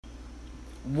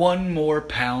One more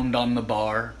pound on the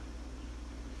bar.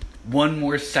 One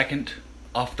more second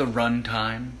off the run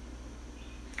time.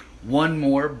 One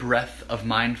more breath of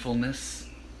mindfulness.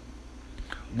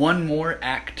 One more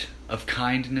act of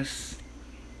kindness.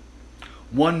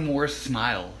 One more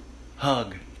smile,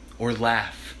 hug, or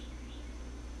laugh.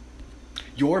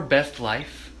 Your best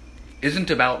life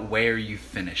isn't about where you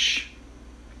finish.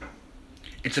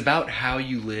 It's about how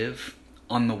you live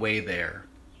on the way there.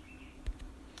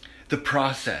 The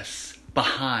process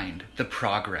behind the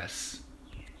progress.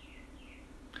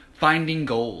 Finding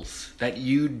goals that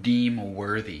you deem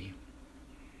worthy.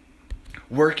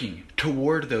 Working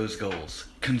toward those goals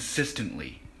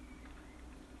consistently.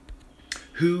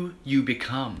 Who you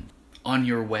become on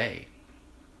your way.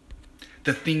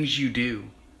 The things you do.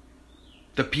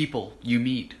 The people you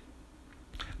meet.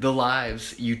 The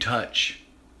lives you touch.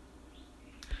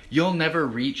 You'll never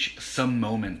reach some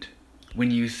moment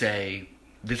when you say,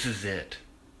 "This is it."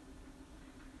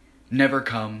 Never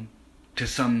come to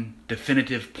some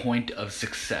definitive point of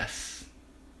success.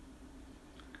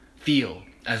 Feel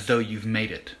as though you've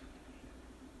made it.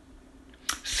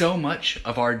 So much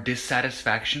of our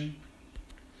dissatisfaction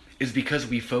is because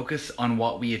we focus on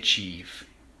what we achieve.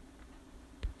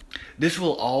 This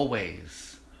will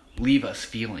always leave us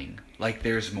feeling like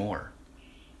there's more.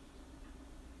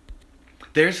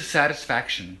 There's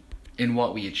satisfaction in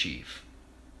what we achieve.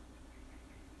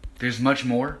 There's much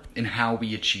more in how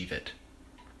we achieve it.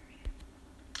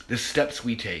 The steps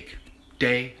we take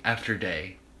day after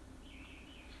day,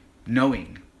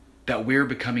 knowing that we're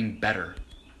becoming better,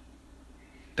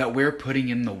 that we're putting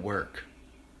in the work,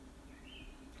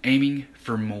 aiming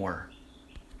for more.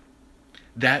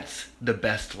 That's the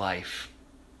best life.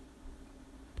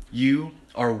 You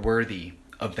are worthy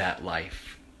of that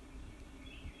life.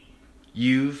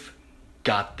 You've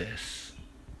got this.